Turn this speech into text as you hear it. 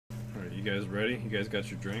You guys ready? You guys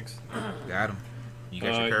got your drinks? Got him. You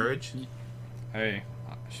got your courage? Hey,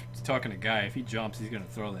 talking to Guy. If he jumps, he's gonna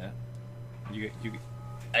throw that. You.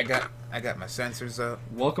 I got my sensors up.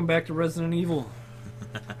 Welcome back to Resident Evil.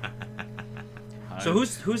 So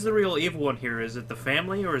who's the real evil one here? Is it the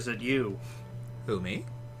family or is it you? Who, me?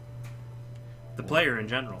 The player in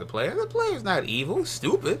general. The player? The player's not evil.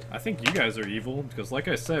 Stupid. I think you guys are evil because, like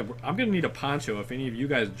I said, I'm gonna need a poncho if any of you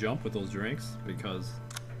guys jump with those drinks because.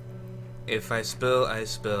 If I spill, I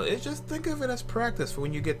spill. It's just think of it as practice for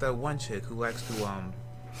when you get that one chick who likes to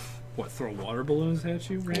What, throw water balloons at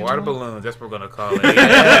you? Randomly? Water balloons. That's what we're gonna call it.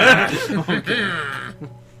 Yeah.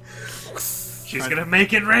 She's gonna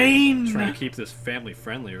make it rain. Trying to keep this family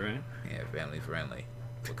friendly, right? Yeah, family friendly.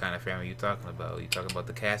 What kind of family are you talking about? You talking about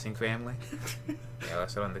the casting family? Yeah,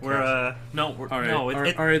 let's on the casting. All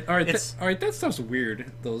right. That stuff's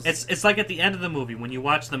weird. It's like at the end of the movie when you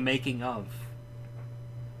watch the making of.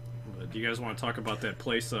 Do you guys want to talk about that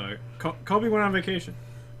place? Kobe went on vacation.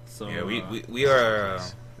 So yeah, we are.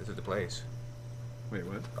 This is the place. Wait,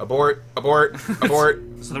 what? Abort!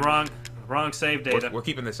 It's the wrong save data. We're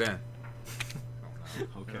keeping this in.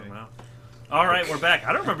 Okay. All right, we're back.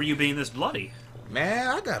 I don't remember you being this bloody. Man,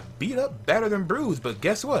 I got beat up better than bruised, but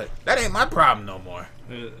guess what? That ain't my problem no more.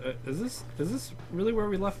 Is this really where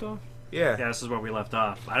we left off? Yeah. Yeah, this is where we left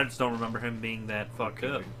off. I just don't remember him being that fucked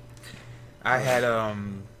up. I had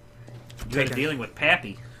You had dealing with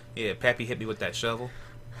Pappy. Yeah, Pappy hit me with that shovel.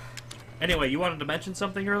 Anyway, you wanted to mention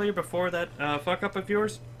something earlier before that fuck up of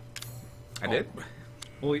yours? I did.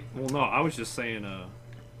 Well, no. I was just saying.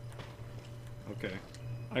 Okay.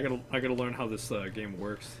 I gotta learn how this game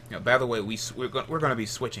works. Yeah, by the way, we're gonna be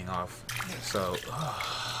switching off. So.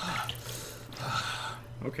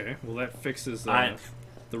 Okay. Well, that fixes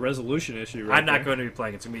the resolution issue. Right I'm not there. going to be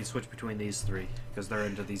playing. It's gonna be a switch between these three because they're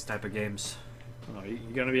into these type of games. Oh, you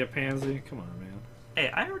gonna be a pansy? Come on, man. Hey,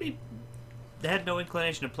 I already had no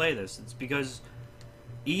inclination to play this. It's because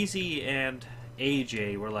Easy and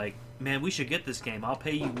AJ were like, man, we should get this game. I'll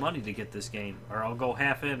pay you money to get this game. Or I'll go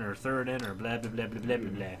half in or third in or blah, blah, blah, blah, blah, blah,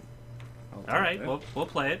 blah. Alright, we'll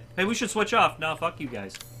play it. Hey, we should switch off. No, fuck you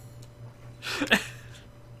guys.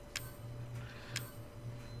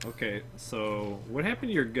 Okay, so what happened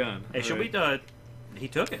to your gun? Hey, should we, he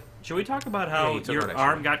took it. Should we talk about how your it,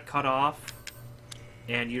 arm got cut off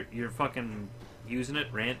and you're fucking using it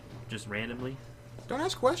just randomly? Don't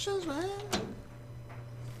ask questions, man.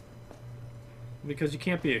 Because you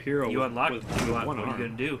can't be a hero You unlocked with what one are you arm.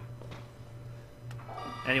 gonna do?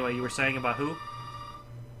 Anyway, you were saying about who?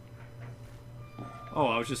 Oh,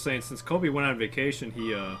 I was just saying, since Kobe went on vacation,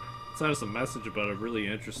 he sent us a message about a really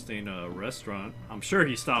interesting restaurant. I'm sure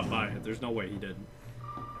he stopped by. There's no way he didn't.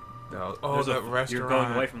 No. Oh, that restaurant. You're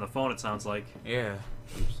going away from the phone, it sounds like. Yeah.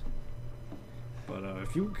 Oops. But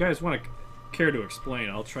if you guys want to care to explain,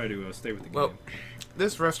 I'll try to stay with the game. Well,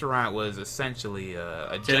 this restaurant was essentially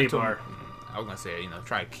a Titty gentleman. bar. I was gonna say,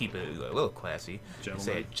 try to keep it a little classy.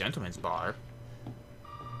 Say a gentleman's bar.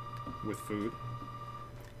 With food.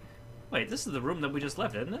 Wait, this is the room that we just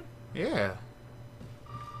left, isn't it? Yeah.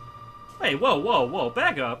 Hey, whoa,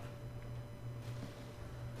 back up.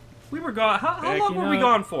 We were gone. How long Backing were we up.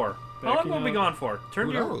 gone for? How long Backing were we up. gone for? Turn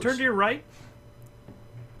Who to knows? your right.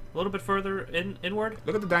 A little bit further inward.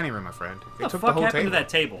 Look at the dining room, my friend. They What the took fuck the whole happened table. to that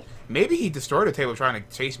table? Maybe he destroyed the table trying to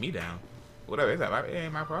chase me down. Whatever. It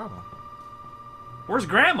ain't my problem. Where's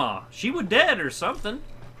Grandma? She was dead or something.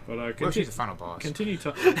 But Well, she's the final boss. continue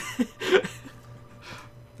to.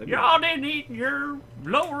 Y'all didn't eat your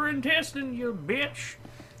lower intestine, you bitch.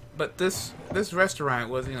 But this restaurant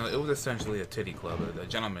was, it was essentially a titty club, a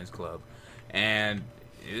gentleman's club, and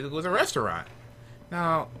it was a restaurant.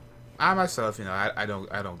 Now, I myself, I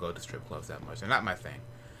don't go to strip clubs that much. They're not my thing.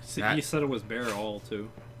 See, you said it was bare all too.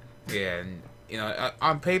 Yeah, and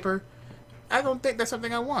on paper, I don't think that's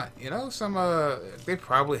something I want. They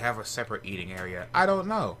probably have a separate eating area. I don't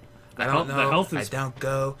know. I don't know. I don't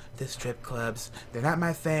go to strip clubs. They're not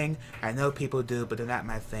my thing. I know people do, but they're not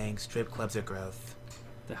my thing. Strip clubs are growth.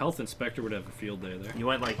 The health inspector would have a field day there. You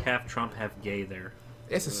went like half Trump, half gay there.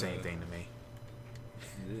 It's the same thing to me.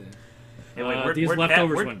 Yeah. Hey, wait, These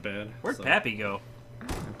leftovers went bad. Where'd so. Pappy go?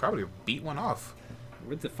 I'd probably beat one off.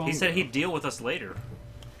 Where'd the phone He said go? he'd deal with us later.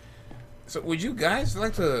 So, would you guys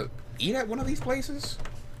like to eat at one of these places?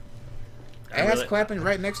 I Ass really- clapping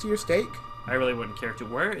right next to your steak? I really wouldn't care to.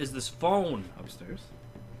 Where is this phone? Upstairs.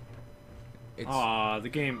 It's, Aw, the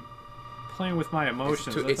game playing with my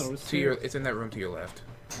emotions. I thought it was here. it's in that room to your left.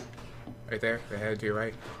 Right there. The head to your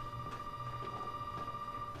right.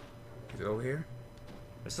 Is it over here?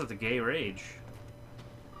 This is the gay rage.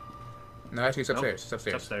 No, actually, it's Nope. upstairs. It's It's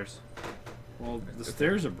upstairs. upstairs. Well, the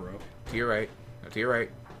stairs are broke. To your right. No, to your right.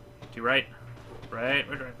 To your right. Right.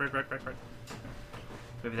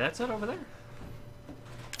 Maybe that's it over there?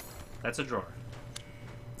 That's a drawer.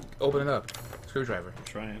 Open it up. Screwdriver. I'm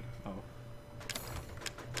trying. Oh.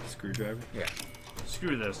 Screwdriver? Yeah.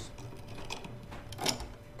 Screw this.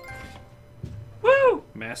 Woo!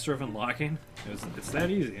 Master of unlocking? It's that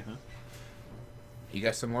easy, huh? You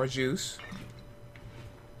got some more juice.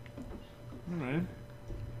 Alright.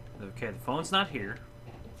 Okay, the phone's not here.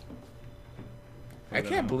 I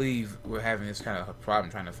can't believe we're having this kind of a problem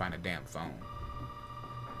trying to find a damn phone.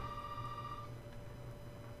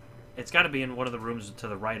 It's got to be in one of the rooms to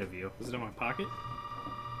the right of you. Is it in my pocket?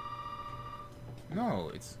 No,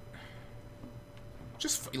 it's...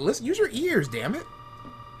 Just listen. Use your ears, damn it.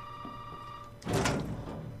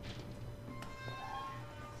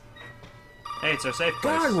 Hey, it's our safe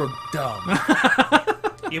place. God, we're dumb.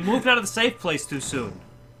 You moved out of the safe place too soon.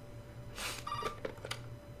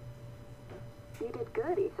 You did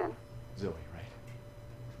good, Ethan. Zoe, right?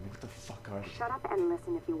 What the fuck are you? Shut up and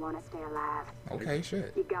listen if you want to stay alive. Okay,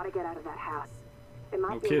 shit. You gotta get out of that house. It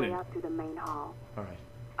might No be kidding. way out through the main hall. All right.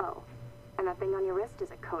 Oh, and that thing on your wrist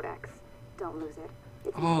is a codex. Don't lose it.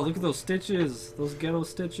 It's Oh, look at those stitches. Those ghetto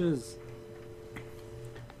stitches.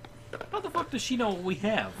 How the fuck does she know what we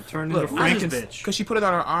have? Turned Look, into who's this Frankenstein. bitch? Because she put it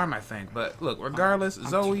on her arm, I think. But look, regardless,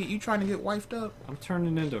 Zoe, you trying to get wifed up? I'm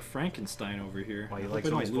turning into Frankenstein over here. Why, you I like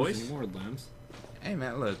hope I Zoe's don't lose voice? any more limbs. Hey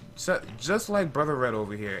man, look, so, just like Brother Red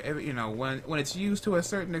over here, you know, when it's used to a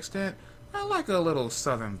certain extent, I like a little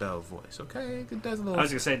Southern Belle voice. Okay, it does a little. I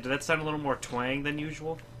was gonna say, did that sound a little more twang than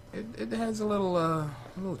usual? It has a little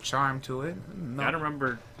charm to it. No, I don't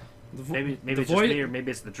remember. Maybe the it's just voice- me, or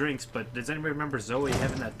maybe it's the drinks. But does anybody remember Zoe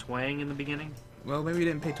having that twang in the beginning? Well, maybe you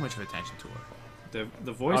didn't pay too much of attention to her. The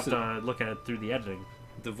I'll voice have to look at it through the editing.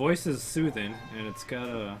 the voice is soothing, and it's got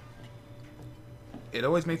a. It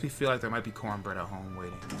always makes me feel like there might be cornbread at home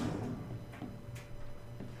waiting.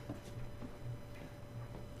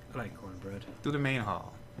 I like cornbread. Through the main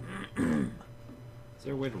hall. Is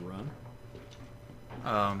there a way to run?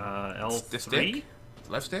 L3? The stick?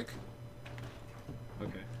 Left stick?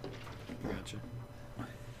 Okay, gotcha.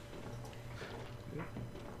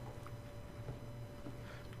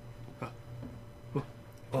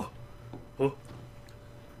 Oh.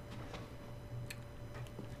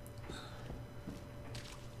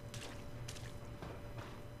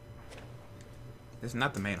 This is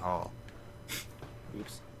not the main hall.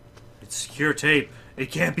 Oops. It's secure tape.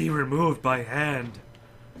 It can't be removed by hand.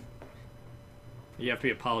 You have to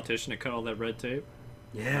be a politician to cut all that red tape?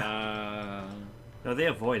 Yeah. No, they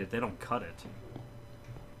avoid it. They don't cut it.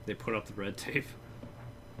 They put up the red tape.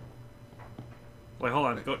 Wait, hold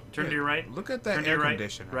on. Go turn to your right. Look at that Turn to air your right.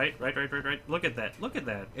 conditioner. Right. Look at that. Look at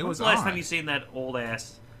that. It When's was the last on. time you seen that old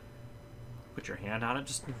ass? Put your hand on it.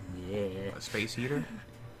 Just yeah. A space heater?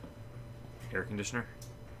 Air conditioner.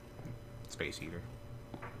 Space heater.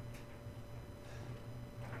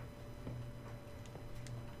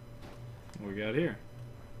 What we got here?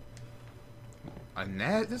 A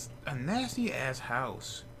nasty ass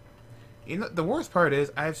house. You know, the worst part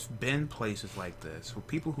is I've been places like this. For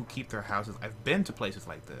people who keep their houses, I've been to places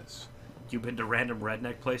like this. You've been to random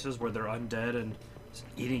redneck places where they're undead and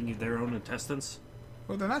eating their own intestines?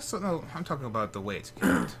 Well, they're not so. No, I'm talking about the way it's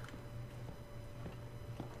kept.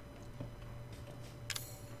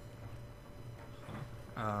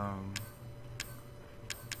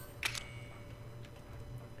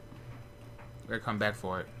 We gotta come back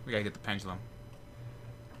for it. We gotta get the pendulum.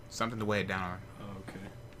 Something to weigh it down on. Oh, okay.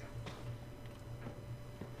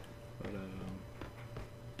 But I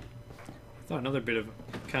thought another bit of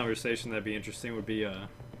conversation that'd be interesting would be, you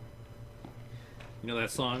know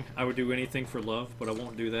that song, "I would do anything for love, but I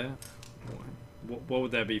won't do that." What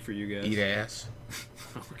would that be for you guys? Eat ass.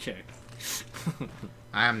 Okay.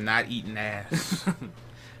 I am not eating ass.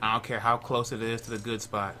 I don't care how close it is to the good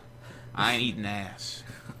spot. I ain't eating ass.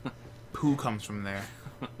 Poo comes from there.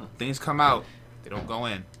 Things come out. They don't go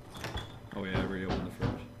in. Oh yeah, I already opened the fridge.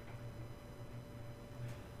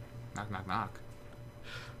 Knock, knock, knock.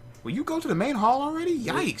 Will you go to the main hall already?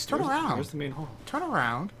 Yikes! Turn around. Where's the main hall? Turn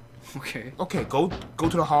around. Okay. Okay, go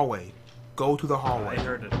to the hallway. Go to the hallway. I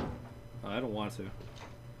heard it. I don't want to.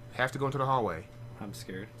 Have to go into the hallway. I'm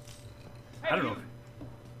scared. I don't know.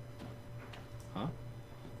 Huh?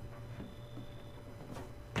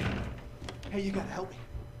 Hey, you gotta help me.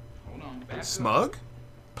 Hold on, back Smug?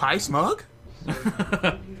 Pie Smug?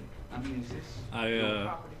 I mean, is this your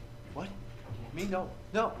property? What? Me? No.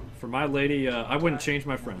 No. For my lady, I wouldn't change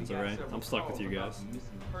my friends, alright? I'm stuck with you guys. Missing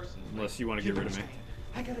persons. Unless you want to get rid of me.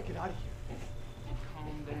 I gotta get out of here.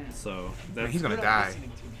 Calm So Man, that's he's gonna You're not die.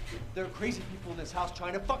 listening to me. There are crazy people in this house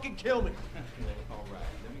trying to fucking kill me. Well, all right.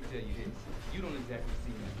 Let me tell you this. You don't exactly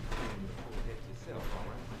seem to be feeling the full death yourself, all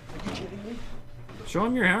right? Are you kidding me? show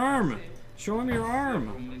him your arm. Show him your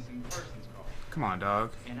arm. From missing persons call. Come on,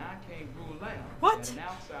 dog. And I can't rule out What? that an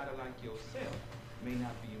outsider like yourself may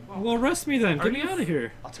not be involved. Well, arrest me then. Are Get me you out of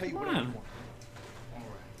here. I'll tell you Come what you on. want. All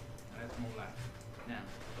right. That's more like it. Now,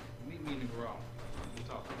 meet me in the garage. We'll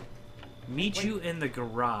talk. Meet you in the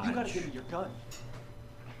garage. You gotta give me your gun.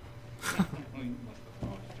 Oh, you must have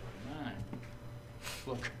lost your mind.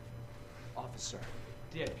 Look, officer.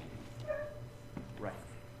 Deputy. Right.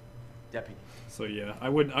 Deputy. So yeah, I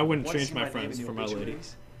wouldn't Wanna change see my name friends in the for my lady.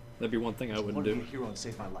 obituaries? That'd be one thing I You wouldn't wanna be do. a hero and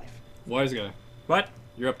save my life. Wise guy, What?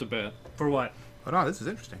 you're up to bat. For what? Hold on, this is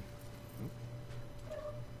interesting.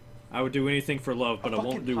 I would do anything for love, but A I won't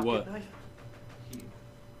fucking do pocket what. knife? Here.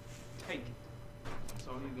 Take it. That's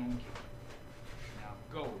all you're gonna get. Now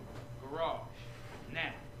go. Garage.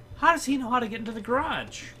 Now. How does he know how to get into the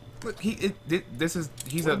garage? Look, he's What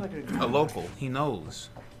am I gonna do? a local. He knows.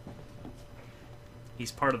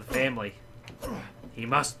 He's part of the family. He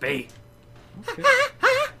must be. Okay.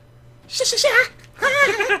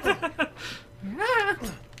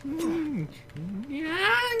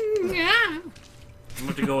 I'm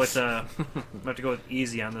going to go with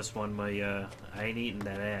easy on this one. I ain't eating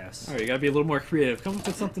that ass. All right, you gotta be a little more creative. Come up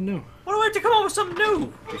with something new. Why do I have to come up with something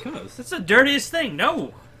new? Because That's the dirtiest thing.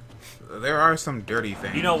 No. There are some dirty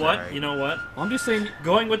things. You know what? alright. You know what? I'm just saying.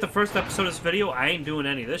 Going with the first episode of this video, I ain't doing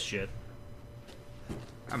any of this shit.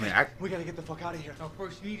 I mean, We gotta get the fuck out of here. Now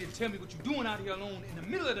first you need to tell me what you're doing out here alone in the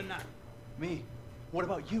middle of the night. Me? What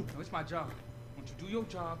about you? No, it's my job. Won't you do your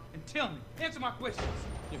job and tell me? Answer my questions.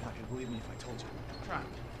 You're not gonna believe me if I told you. Try me.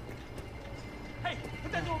 Hey,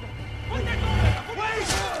 put that door back. Put that door back. Wait!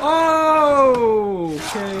 Oh,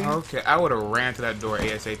 okay. okay, I would have ran to that door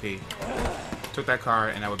ASAP. Took that car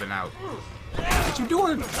and I would have been out. What you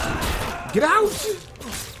doing? Get out!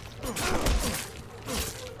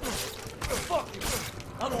 Fuck you!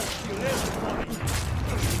 I don't kill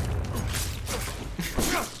everybody.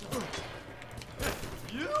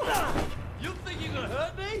 You think you're gonna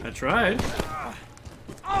hurt me? I tried.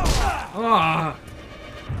 Ah.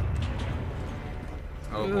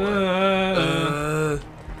 Oh boy.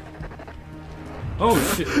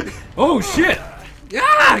 Oh shit. Oh shit.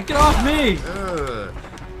 Ah! Get off me.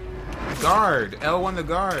 Guard. L1 to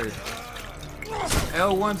guard.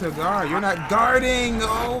 L1 to guard. You're not guarding.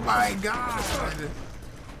 Oh my god.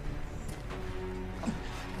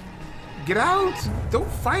 Get out. Don't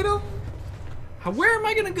fight him. Where am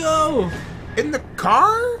I gonna go? In the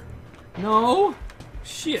car? No.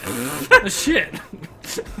 Shit. Shit.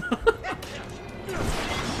 There's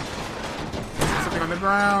something on the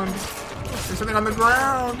ground. There's something on the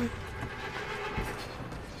ground.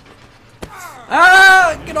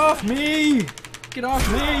 Ah! Get off me. Get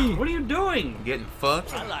off me. What are you doing? Getting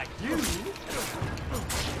fucked. I like you.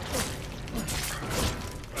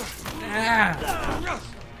 Ah.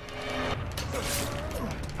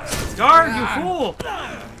 Guard, you fool!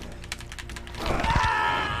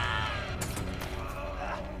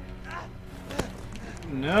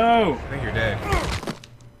 No. I think you're dead.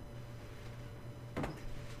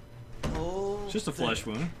 It's just a flesh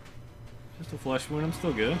wound. Just a flesh wound. I'm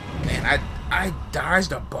still good. Man, I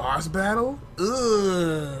dodged a boss battle?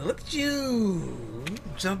 Ugh, look at you.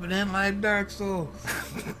 Jumping in like Dark Souls.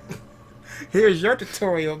 Here's your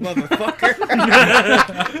tutorial, motherfucker.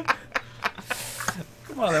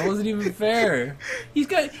 Come on, that wasn't even fair. He's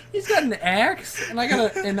got an axe, and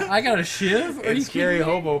I got a shiv. Are you And scary kidding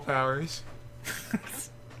me? hobo powers.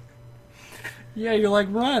 Yeah, you're like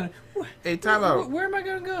run. Hey, time out. Where am I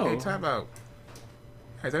gonna go? Hey, time out.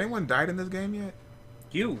 Has anyone died in this game yet?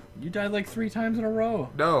 You died like 3 times in a row.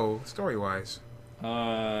 No, story-wise.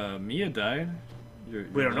 Mia died.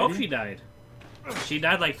 We don't know if she died. She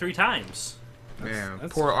died like 3 times. Man,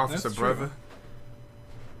 that's- poor officer that's true. brother.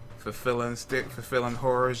 Fulfilling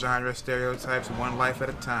horror genre stereotypes one life at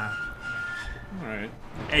a time. All right.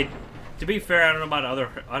 Hey, to be fair, I don't know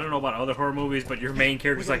about other horror movies, but your main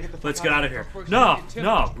character's like, let's get out of here. No,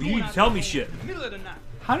 you need to tell me shit. In the middle of the night.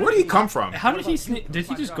 How Where did he come from? How did he sneak? Did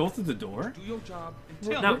he just go through the door? Do your job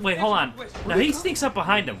and tell Now, me. wait, hold on. Answer my questions. Now he sneaks up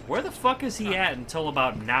behind him. Where the fuck is he at until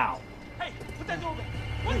about now? Hey, put that door back.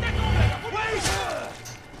 Put that door back.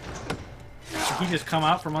 Wait! Did he just come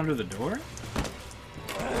out from under the door?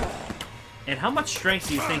 And how much strength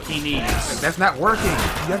do you think he needs? That's not working.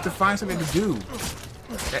 You have to find something to do.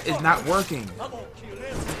 That is not working.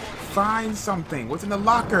 Find something. What's in the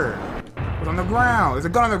locker? What's on the ground? There's a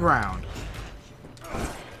gun on the ground.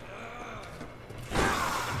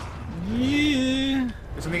 Yeah.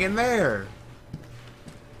 There's something in there.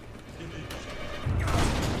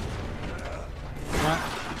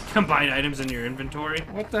 Combine items in your inventory.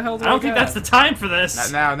 What the hell? I don't think that's the time for this.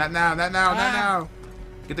 Not now, not now, not now, not now.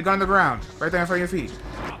 Get the gun on the ground. Right there in front of your feet.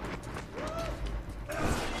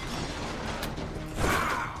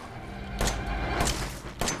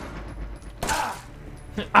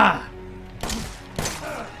 Ah!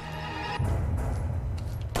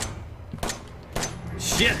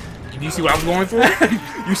 Shit! You see what I was going through?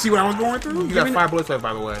 You see what I was going through? You got 5 bullets left,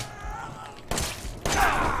 by the way.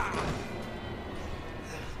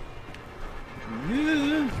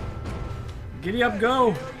 Giddy up,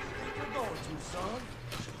 go!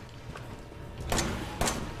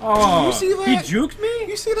 Oh, You see that? he juked me?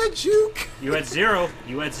 You see that juke? You had 0.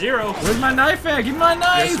 You had 0. Where's my knife at? Give me my You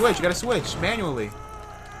gotta knife! switch. You gotta switch manually.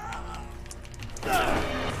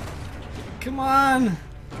 Come on!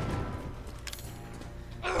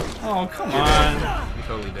 Oh, come on! You're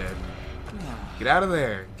totally dead. Get out of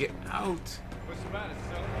there. Get out. What's the matter,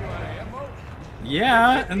 son? You out of ammo?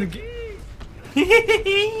 Yeah, and the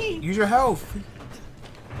Use your health.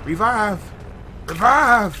 Revive.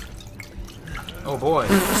 Revive. Oh boy.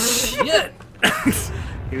 shit!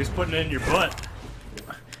 He was putting it in your butt.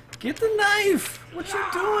 Get the knife! What you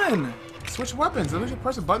doing? Switch weapons. Don't you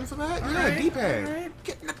press a button for that? Yeah, Alright, D-pad. alright.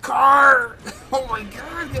 Get in the car. Oh my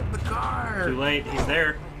god, get in the car. Too late. He's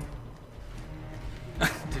there. Did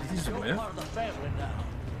he just whip?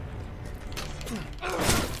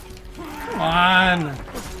 Come on!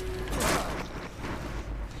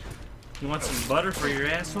 You want some butter for your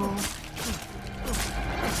asshole?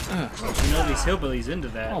 You know these hillbillies into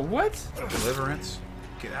that. Oh, what? Deliverance.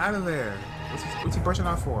 Get out of there. What's he bursting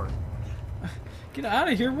out for? Get out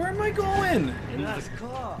of here! Where am I going? In the-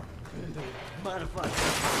 car. Mind if I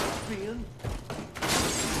spin?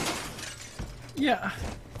 Yeah.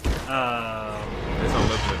 This don't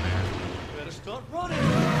look good, man. Better start running.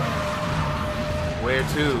 Where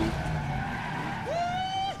to?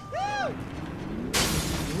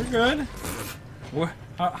 We're good. What?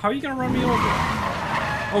 How are you gonna run me over?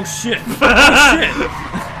 Oh shit! Oh shit!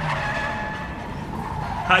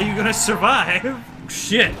 How you gonna survive?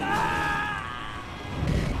 Shit!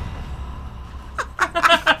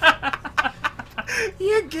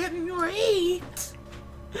 You're getting raped.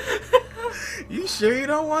 You sure you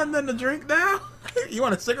don't want nothing to drink now? You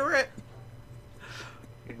want a cigarette?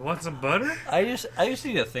 You want some butter? I just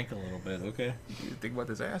need to think a little bit, okay? You think about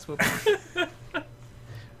this ass whooping.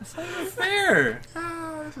 That's not even fair.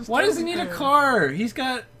 This is Why does he totally need a fair. car? He's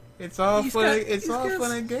got It's all He's fun. got- It's he's all got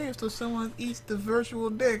fun and games till someone eats the virtual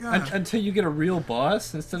dick, huh? until you get a real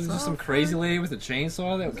boss instead of It's just some all crazy fun. lady with a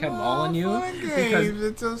chainsaw that It's kept all mauling you. fun and games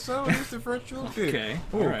until someone eats the virtual dick. Okay,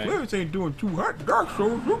 Oh, alright. Clarence ain't doing too hot, dark,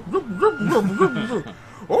 so.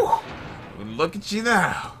 Oh, look at you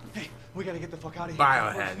now. Hey, we gotta get the fuck out of here. You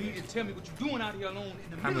Biohazard. need to tell me what you're doing out here alone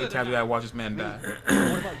in the How middle many of the times did I night. watch this man die?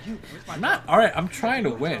 What about you? Where's my I'm not all right. I'm trying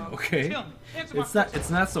to win. Job. Okay, Tell me. Answer my it's not. question. It's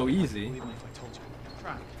not so easy. Believe me if I told you.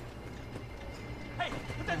 Try. Hey,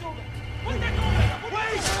 put that door back. Put that door back.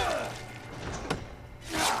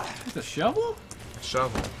 Wait! With a shovel?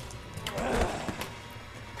 Shovel.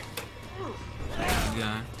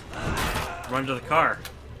 Gun. Run to the car.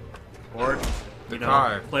 Or, The you know,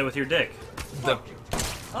 car. play with your dick. The.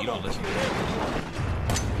 You don't listen to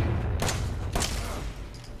that.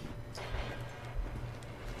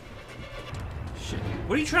 Shit.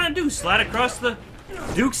 What are you trying to do? Slide across the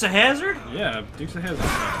Dukes of Hazzard? Yeah, Dukes of Hazzard.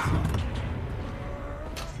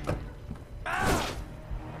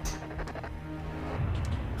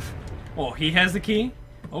 Oh, he has the key?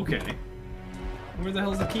 Okay. Where the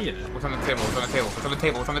hell's the key at? What's on the table? What's on the table? What's on the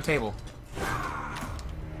table? What's on the table?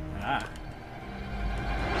 Ah.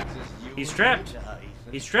 He's trapped.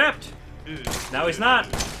 He's trapped. Now he's not.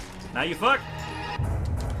 Now you fuck.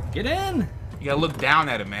 Get in! You gotta look down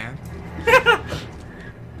at him, man.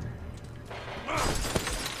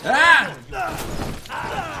 Ah!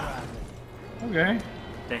 Okay.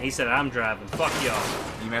 Then he said, I'm driving. Fuck y'all.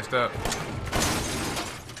 You messed up.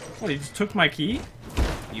 What, he just took my key?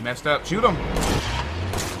 You messed up. Shoot him.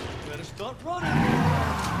 Better start running.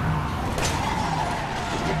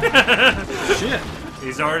 Shit.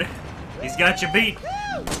 He's got you beat.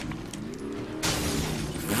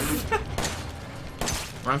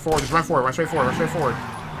 Run forward. Just run forward. Run straight forward. Run straight forward.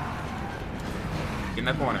 Get in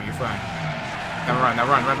that corner. You're fine. Now run. Now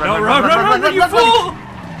run. Run. No, run, you fool!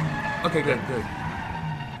 Okay, good. Good.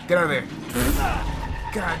 Get out of there.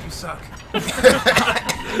 God, you suck.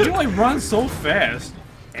 You only run so fast,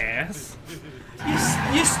 ass.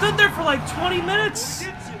 You stood there for like 20 minutes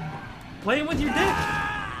playing with your dick.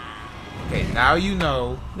 Okay, now you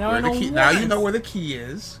know Now where I the know key. Now you what? know where the key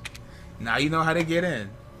is. Now you know how to get in.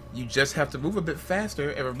 You just have to move a bit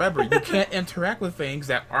faster, and remember, you can't interact with things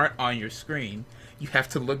that aren't on your screen. You have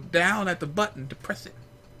to look down at the button to press it.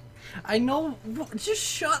 I know. Just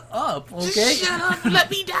shut up, okay? Just shut up and let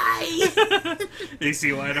me die. You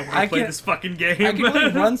see why I don't want I to play can't- this fucking game? I can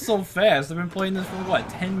only run so fast. I've been playing this for what,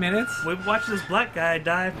 10 minutes? We've watched this black guy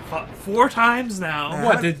die 4 times now. Yeah.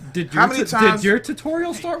 What did How many times- did your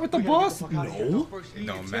tutorial start with the boss? No.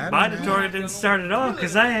 No matter. My tutorial didn't start at all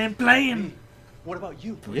because I ain't playing. What about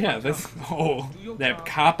you? Yeah, that's that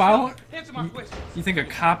cop out. Answer my question. You think a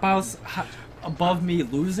cop out's above me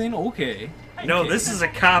losing? Okay. No, this is a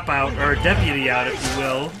cop out or a deputy out, if you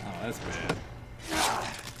will. Oh, that's bad.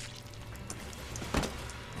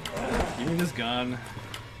 Give me this gun.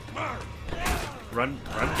 Run,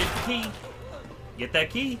 get the key. Get that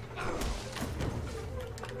key.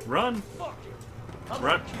 Run.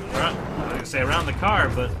 Run. I was gonna say around the car,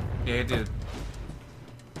 but Yeah, it did.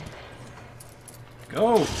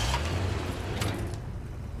 Go.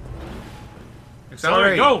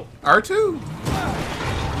 Accelerate. Go. R2.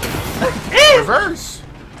 Reverse.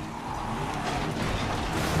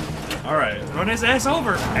 All right, Run his ass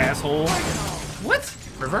over. asshole. What?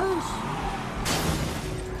 Reverse.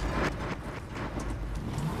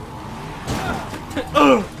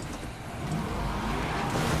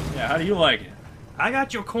 Yeah, how do you like it? I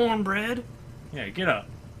got your cornbread. Yeah, get up.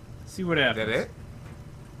 See what Is happens. that it?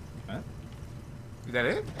 What? Is that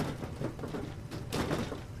it?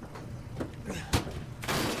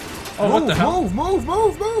 Oh, move, what the hell?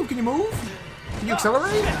 move. Can you move? Can you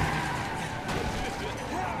accelerate?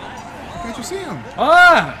 Can't you see him?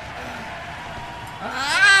 Ah!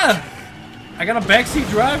 Ah! I got a backseat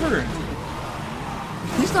driver.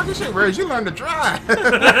 He's talking shit. Where did you learn to drive?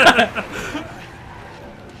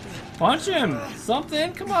 Punch him.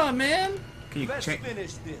 Something. Come on, man. Can you change?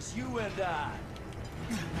 Finish this, you and I.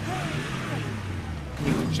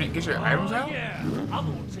 Get your items out? Yeah, I'm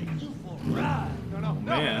gonna take you for a ride. No,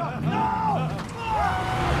 Man.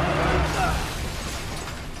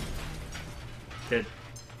 Did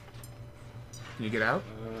Can you get out?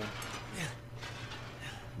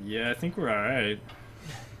 Yeah, I think we're all right.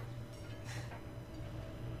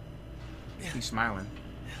 He's smiling.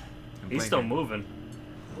 and he's still blinking. moving.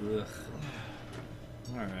 Ugh.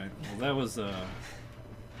 All right. Well, that was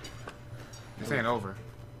This ain't over.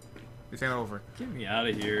 This ain't over. Get me out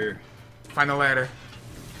of here. Find a ladder.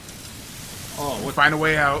 Oh, what? Find a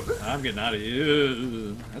way out. I'm getting out of here.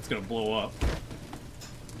 That's gonna blow up.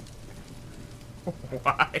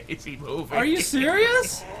 Why is he moving? Are you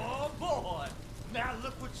serious? Oh boy! Now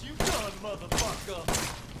look what you done, motherfucker!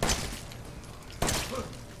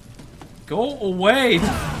 Go away.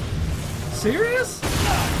 Serious?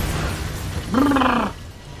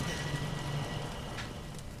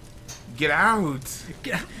 Get out.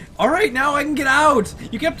 All right, now I can get out.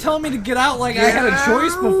 You kept telling me to get out like I had a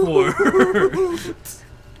choice before.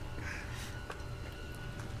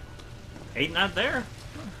 Ain't not there.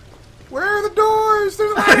 Where are the doors?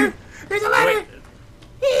 There's a ladder. There's a ladder.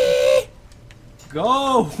 Wait.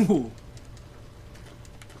 Go. Why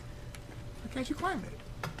can't you climb it?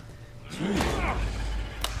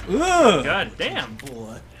 Ugh. God damn.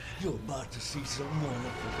 Boy, you're about to see some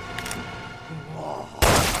wonderful.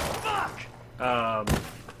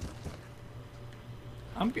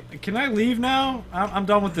 Can I leave now? I'm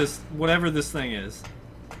done with this. Whatever this thing is.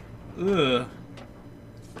 Ugh.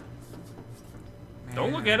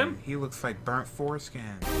 Don't look at him. He looks like burnt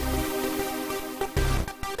foreskin.